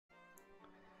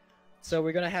So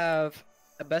we're gonna have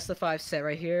a best of 5 set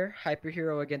right here.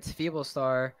 Hyperhero against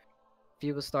FeebleStar.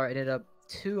 FeebleStar ended up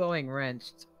 2-0ing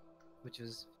Wrenched, which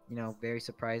was, you know, very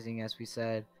surprising as we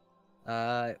said.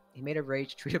 He made a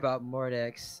rage tweet about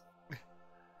Mordex.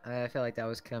 I felt like that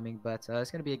was coming, but it's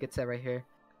gonna be a good set right here.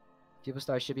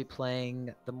 FeebleStar should be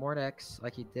playing the Mordex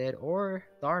like he did, or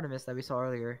the Artemis that we saw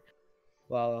earlier,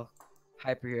 while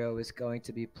Hyperhero is going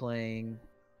to be playing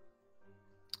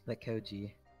the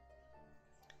Koji.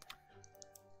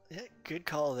 Yeah, good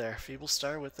call there.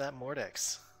 FeebleStar with that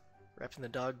Mordex. Repping the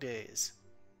dog days.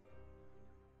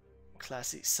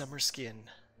 Classy summer skin.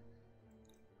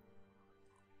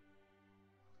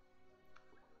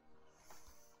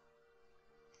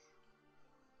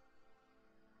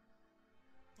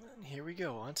 And here we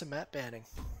go, on to map banning.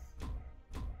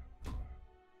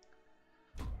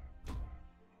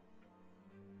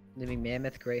 Living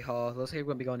Mammoth, Great Hall. Looks like we're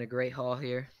going to be going to Great Hall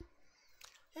here.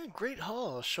 Yeah, Great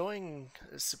Hall showing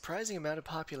a surprising amount of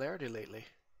popularity lately.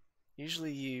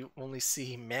 Usually you only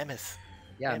see Mammoth.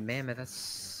 Yeah, Mammoth,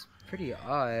 that's pretty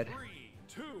odd. 3,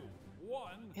 2,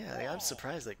 1. Yeah, I'm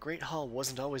surprised that Great Hall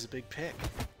wasn't always a big pick.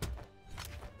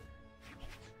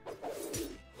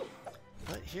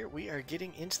 But here we are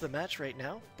getting into the match right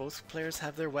now. Both players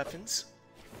have their weapons.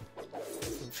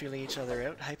 And feeling each other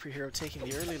out. Hyperhero taking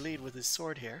the early lead with his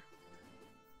sword here.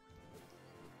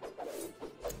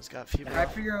 He's got Feeble.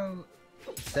 Hyperhero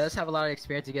does have a lot of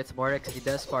experience against Mordex because he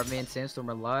does spar main Sandstorm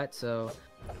a lot, so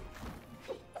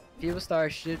FeebleStar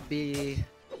should be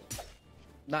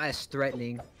not as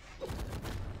threatening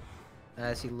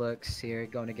as he looks here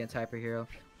going against Hyperhero.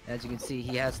 As you can see,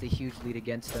 he has the huge lead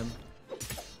against him.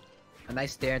 A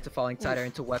nice dare into falling tighter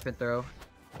into weapon throw.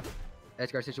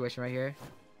 Edgeguard situation right here.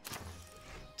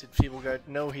 Did Feeble guard?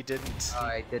 No, he didn't.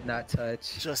 I did not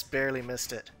touch. Just barely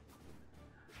missed it.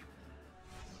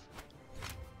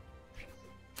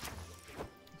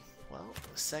 Well,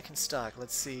 second stock.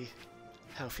 Let's see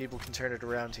how Feeble can turn it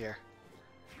around here.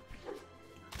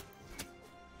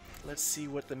 Let's see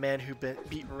what the man who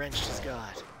beat Wrenched has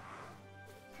got.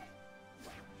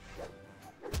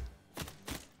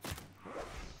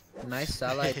 Nice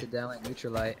satellite to downlight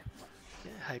neutralite.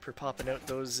 Yeah, Hyper popping out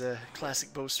those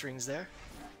classic bowstrings there.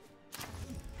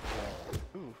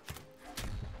 Ooh.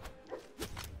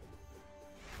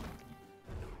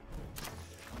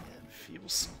 Yeah,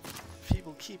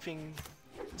 Feeble keeping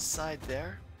side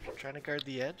there, trying to guard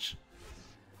the edge.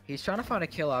 He's trying to find a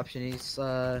kill option. He's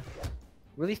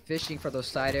really fishing for those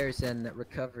side airs and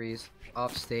recoveries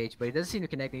off stage, but he doesn't seem to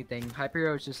connect anything.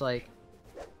 Hyperhero is just like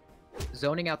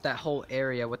zoning out that whole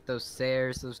area with those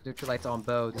Sayers, those neutralites on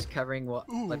bow, just covering what,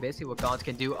 like basically what Gauntz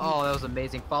can do. Oh, that was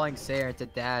amazing. Falling Sayer into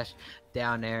dash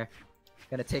down there.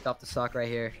 Gonna take off the stock right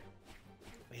here.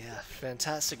 Yeah,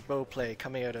 fantastic bow play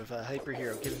coming out of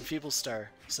Hyperhero, giving FeebleStar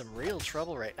some real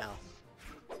trouble right now.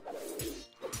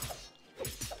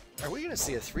 Are we gonna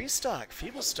see a 3-stock?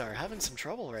 FeebleStar having some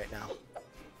trouble right now.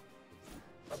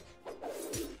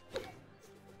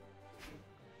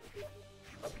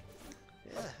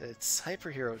 Yeah, it's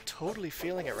Hyperhero totally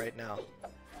feeling it right now.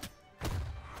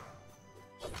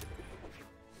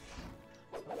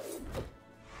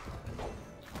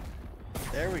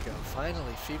 There we go.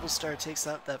 Finally, FeebleStar takes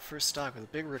out that first stock with a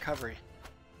big recovery.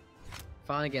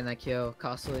 Finally getting that kill.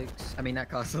 Costelix. I mean, not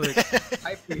Costelix.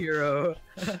 Hyperhero.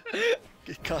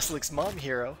 Costelix's mom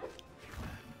hero.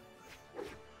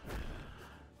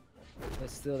 But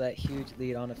still that huge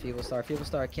lead on the FeebleStar.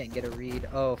 FeebleStar can't get a read.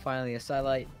 Oh, finally a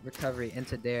sidelight recovery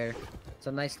into dare.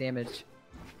 Some nice damage.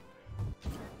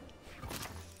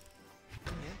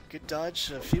 Yeah, good dodge.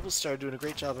 FeebleStar doing a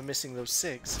great job of missing those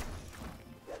SIGs.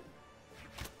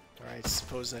 Or I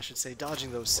suppose I should say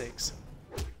dodging those SIGs.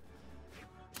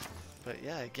 But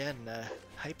yeah, again,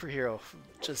 Hyperhero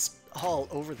just all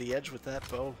over the edge with that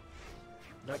bow.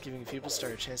 Not giving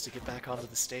FeebleStar a chance to get back onto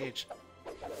the stage.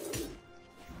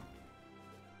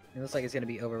 It looks like it's going to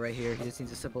be over right here. He just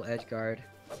needs a simple edge guard.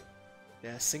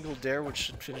 Yeah, single dare which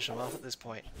should finish him off at this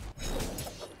point.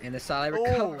 And the solid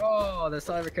recovery. Oh, the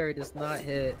solid recovery does not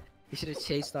hit. He should have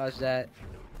chase dodged that.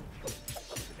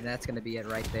 And that's going to be it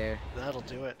right there. That'll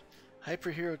do it.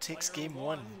 Hyperhero takes game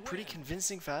 1 in pretty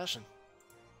convincing fashion.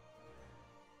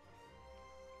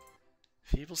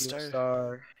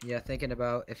 FeebleStar, yeah, thinking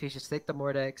about if he should stick the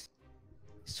Mordex,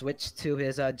 switch to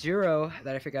his Juro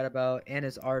that I forgot about, and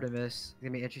his Artemis. It's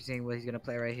gonna be interesting what he's gonna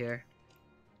play right here.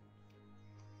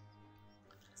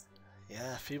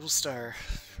 Yeah, FeebleStar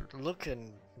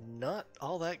looking not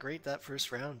all that great that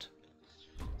first round.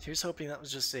 Here's hoping that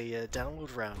was just a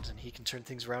download round and he can turn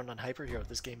things around on Hyperhero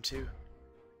this game too.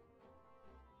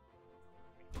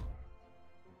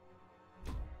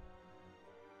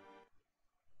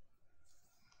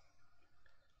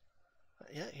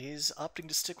 Yeah, he's opting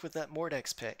to stick with that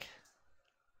Mordex pick.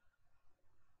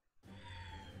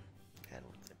 And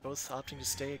they're both opting to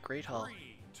stay at Great Hall. 3,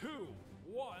 2,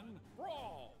 1,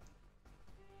 brawl!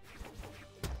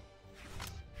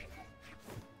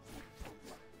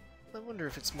 I wonder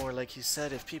if it's more like you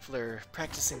said, if people are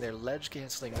practicing their ledge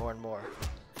canceling more and more.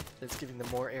 That's giving them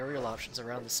more aerial options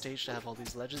around the stage to have all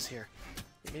these ledges here.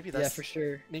 Maybe that's, yeah, for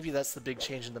sure. Maybe that's the big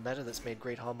change in the meta that's made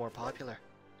Great Hall more popular.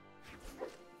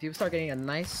 People start getting a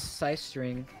nice side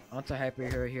string onto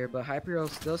Hyperhero here, but Hyperhero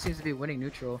still seems to be winning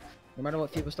neutral, no matter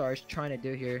what FeebleStar is trying to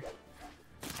do here.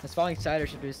 His falling sider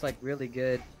should be just like really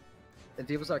good, and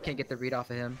FeebleStar can't get the read off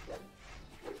of him.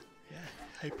 Yeah,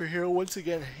 Hyperhero once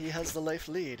again, he has the life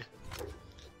lead.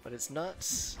 But it's not,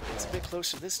 it's a bit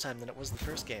closer this time than it was the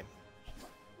first game.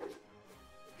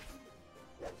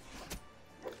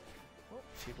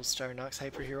 FeebleStar knocks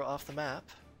Hyperhero off the map.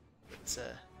 It's,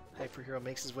 Hyperhero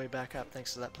makes his way back up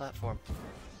thanks to that platform.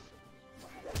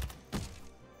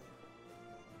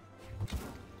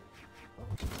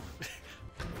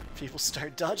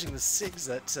 FeebleStar dodging the SIGs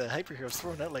that Hyperhero's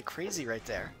throwing out like crazy right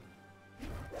there.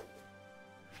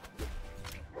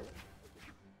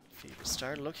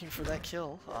 FeebleStar looking for that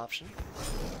kill option.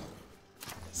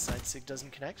 Side SIG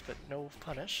doesn't connect, but no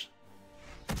punish.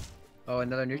 Oh,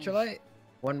 another neutral light?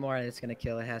 One more and it's gonna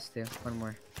kill, it has to. One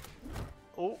more.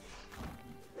 Oh!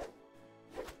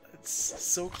 It's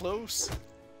so close!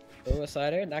 Oh, a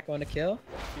sider, not going to kill.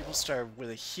 FeebleStar with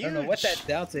a huge... I don't know what that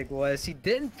down tick was. He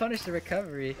didn't punish the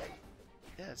recovery.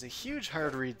 Yeah, it's a huge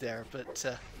hard read there, but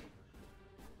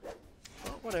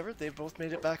well, whatever. They've both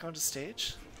made it back onto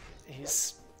stage.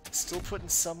 He's still putting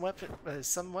some weapon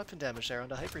damage there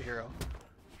onto Hyperhero.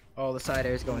 Oh, the sider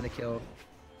is going to kill.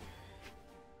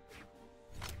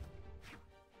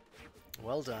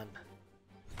 Well done.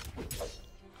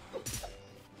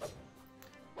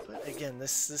 But again,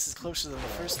 this is closer than the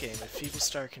first game. If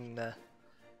FeebleStar can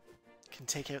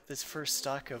take out this first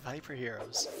stock of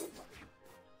Hyperheroes,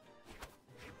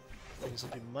 things will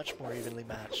be much more evenly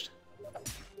matched.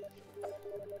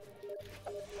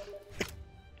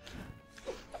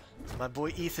 My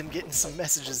boy Ethan getting some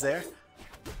messages there.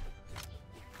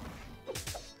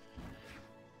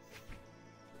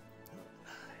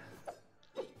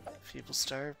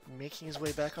 FeebleStar making his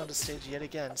way back onto stage yet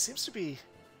again. Seems to be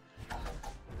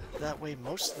that way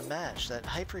most of the match, that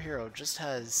Hyperhero just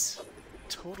has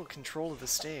total control of the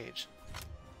stage.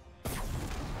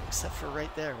 Except for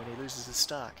right there when he loses his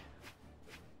stock.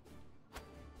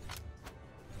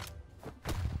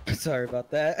 Sorry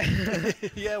about that.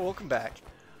 Yeah, welcome back.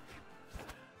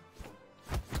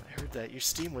 I heard that your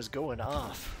Steam was going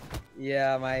off.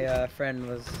 Yeah, my friend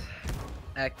was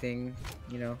acting,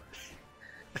 you know.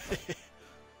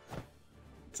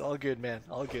 It's all good, man.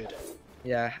 All good.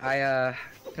 Yeah, I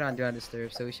put on Do Not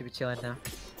Disturb, so we should be chilling now.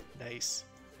 Nice.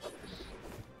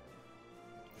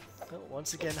 Well,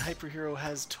 once again, Hyperhero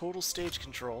has total stage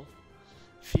control.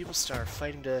 FeebleStar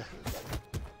fighting to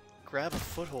grab a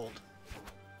foothold.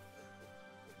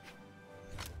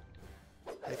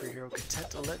 Hyperhero content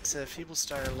to let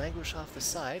FeebleStar languish off the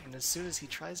side, and as soon as he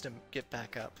tries to get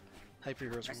back up,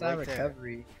 Hyperhero's right there.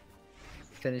 Recovery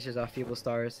finishes off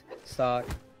FeebleStar's stock.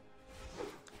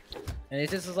 And it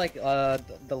just is like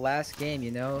the last game,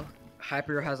 you know?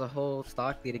 Hyperhero has a whole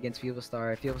stock lead against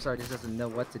FeebleStar. FeebleStar just doesn't know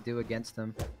what to do against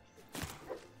him.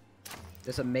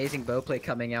 This amazing bow play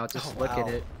coming out, just look at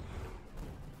it.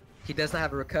 He does not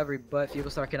have a recovery, but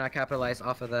FeebleStar cannot capitalize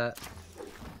off of that.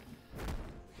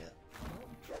 Yeah.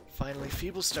 Finally,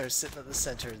 FeebleStar's sitting at the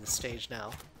center of the stage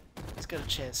now. He's got a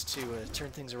chance to turn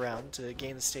things around to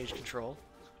gain the stage control.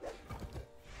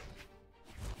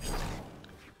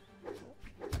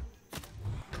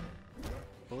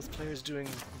 Both players doing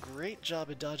a great job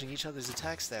at dodging each other's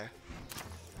attacks there.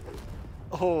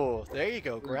 Oh, there you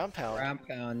go, ground pound. Ground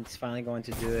pound's finally going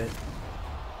to do it.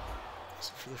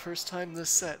 So for the first time this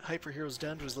set, Hyperhero's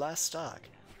down to his last stock.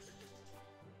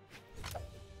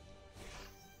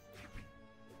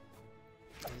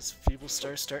 Is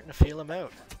FeebleStar starting to feel him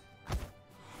out?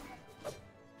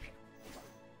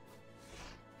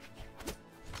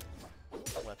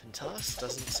 Weapon toss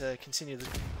doesn't continue the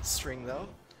string though.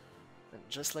 And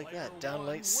just like that, down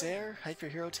light Sair,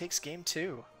 Hyperhero takes game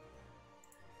 2.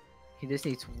 He just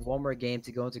needs one more game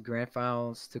to go into grand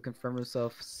finals to confirm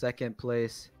himself second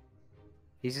place.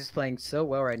 He's just playing so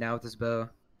well right now with his bow.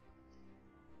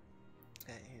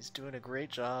 Yeah, he's doing a great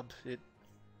job.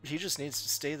 He just needs to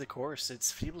stay the course.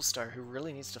 It's FeebleStar who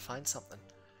really needs to find something.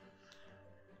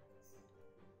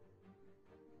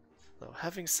 Though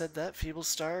having said that,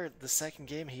 FeebleStar, the second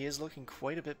game, he is looking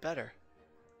quite a bit better.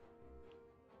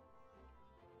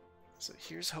 So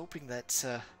here's hoping that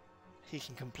he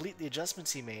can complete the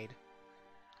adjustments he made,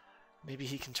 maybe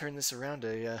he can turn this around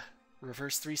a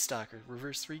reverse 3-stock or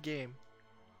reverse 3 game.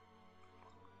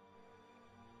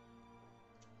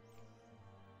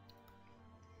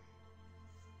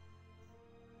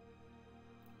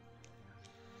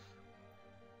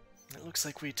 It looks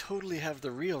like we totally have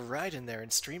the real ride in there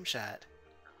in stream chat.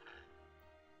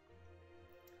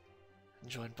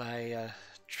 Joined by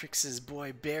TRIX's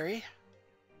boy Barry,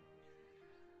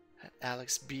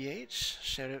 Alex BH,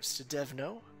 shoutouts to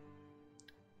DevNo.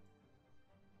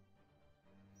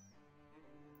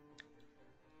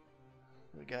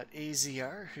 We got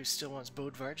AZR, who still wants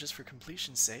Bodvar just for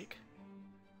completion's sake.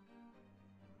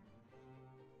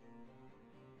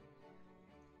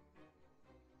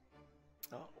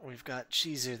 Oh, we've got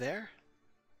Cheezer there.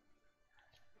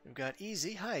 We've got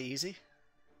Easy. Hi, Easy.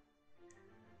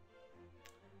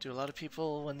 Do a lot of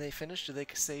people, when they finish, do they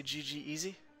say GG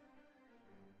Easy?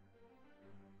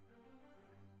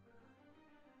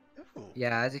 Ooh.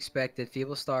 Yeah, as expected,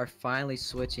 FeebleStar finally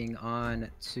switching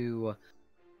on to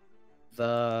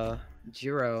the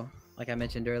Jiro, like I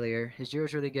mentioned earlier. His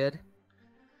Jiro's really good.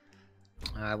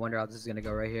 I wonder how this is going to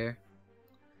go right here.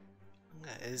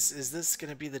 Is this going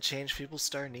to be the change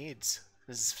FeebleStar needs?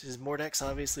 His Mordex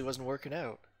obviously wasn't working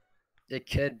out. It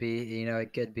could be, you know,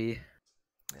 it could be.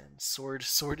 And Sword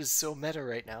is so meta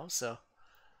right now, so...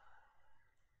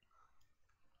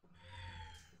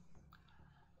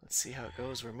 Let's see how it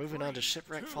goes. We're moving on to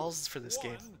Shipwreck Falls for this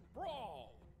game.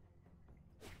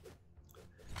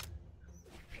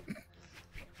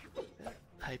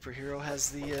 Hyperhero has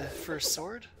the first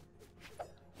sword.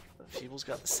 Feeble's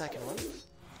got the second one.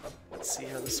 Let's see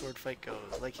how the sword fight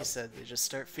goes. Like you said, they just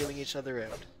start feeling each other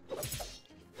out.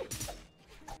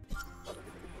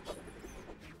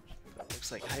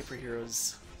 Looks like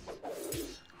Hyperhero's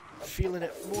feeling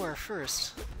it more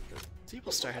first.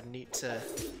 FeebleStar had a neat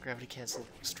gravity cancel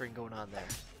string going on there.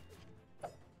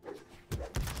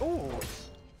 Oh!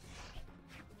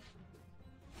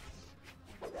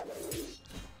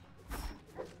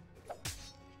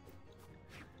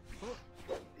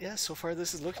 Yeah, so far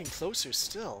this is looking closer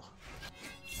still.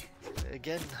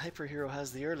 Again, Hyperhero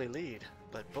has the early lead,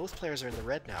 but both players are in the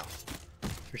red now.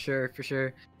 For sure, for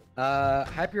sure.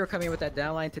 Hyperhero coming in with that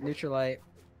downline to neutralite.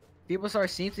 FeebleStar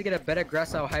seems to get a better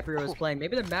grasp how Hyperhero is playing.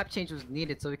 Maybe the map change was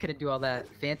needed, so we couldn't do all that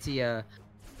fancy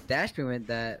dash movement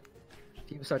that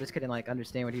FeebleStar just couldn't like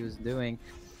understand what he was doing.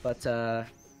 But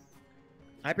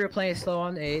Hyperhero playing slow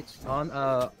on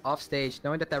off stage,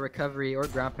 knowing that that recovery or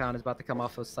ground pound is about to come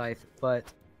off of Scythe, but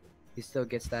he still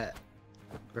gets that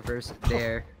reverse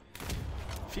there.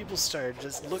 FeebleStar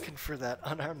just looking for that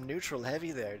unarmed neutral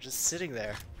heavy there, just sitting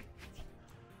there.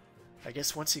 I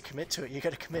guess once you commit to it, you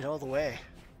gotta commit all the way.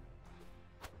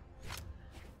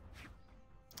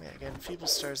 Yeah, again,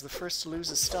 FeebleStar is the first to lose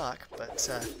his stock, but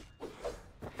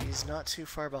he's not too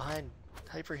far behind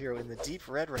Hyperhero in the deep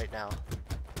red right now.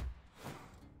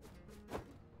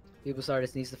 FeebleStar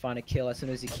just needs to find a kill as soon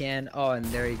as he can. Oh, and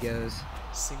there he goes.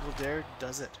 Single dare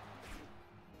does it.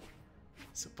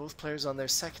 So both players on their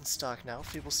second stock now.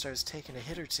 FeebleStar's taken a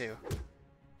hit or two.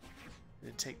 It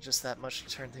didn't take just that much to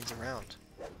turn things around.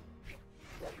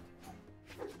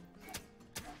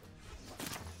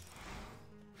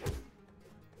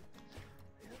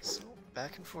 So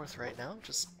back and forth right now,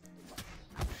 just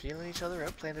feeling each other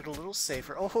out, playing it a little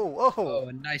safer. Oh, oh!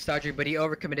 Oh, nice dodging, but he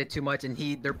overcommitted too much, and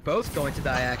they're both going to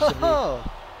die actually.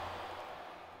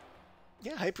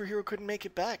 Yeah, Hyperhero couldn't make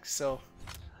it back, so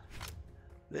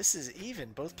this is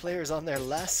even. Both players on their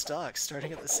last stock,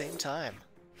 starting at the same time.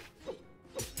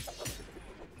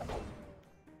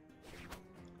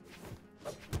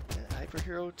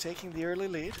 Hyperhero taking the early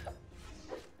lead.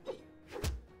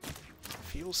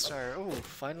 FeebleStar, oh,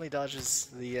 finally dodges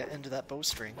the end of that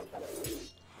bowstring.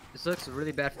 This looks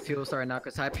really bad for FeebleStar right now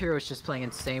because Hyperhero is just playing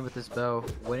insane with his bow,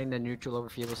 winning the neutral over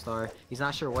FeebleStar. He's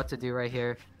not sure what to do right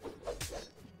here.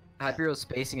 Hyperhero's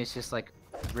spacing is just like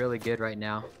really good right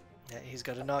now. Yeah, he's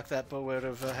got to knock that bow out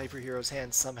of Hyperhero's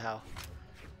hands somehow.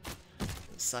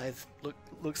 Scythe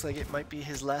looks like it might be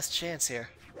his last chance here.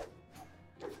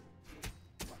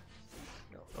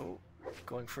 No, oh,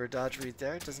 going for a dodge read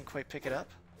there, doesn't quite pick it up.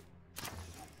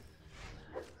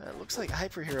 It looks like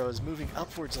Hyperhero is moving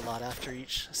upwards a lot after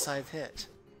each Scythe hit.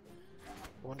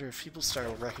 I wonder if FeebleStar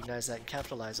will recognize that and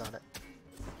capitalize on it.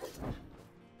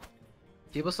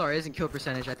 FeebleStar is in kill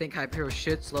percentage. I think Hyperhero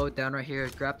should slow it down right here,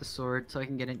 grab the sword so he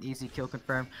can get an easy kill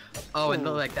confirm. Oh, and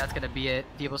look like that's gonna be it.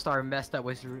 FeebleStar messed up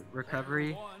with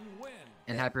recovery,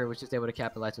 and Hyperhero was just able to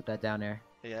capitalize with that down air.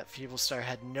 Yeah, FeebleStar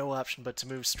had no option but to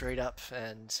move straight up,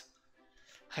 and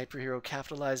Hyperhero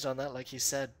capitalized on that like you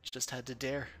said, just had to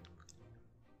dare.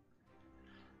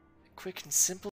 quick and simple.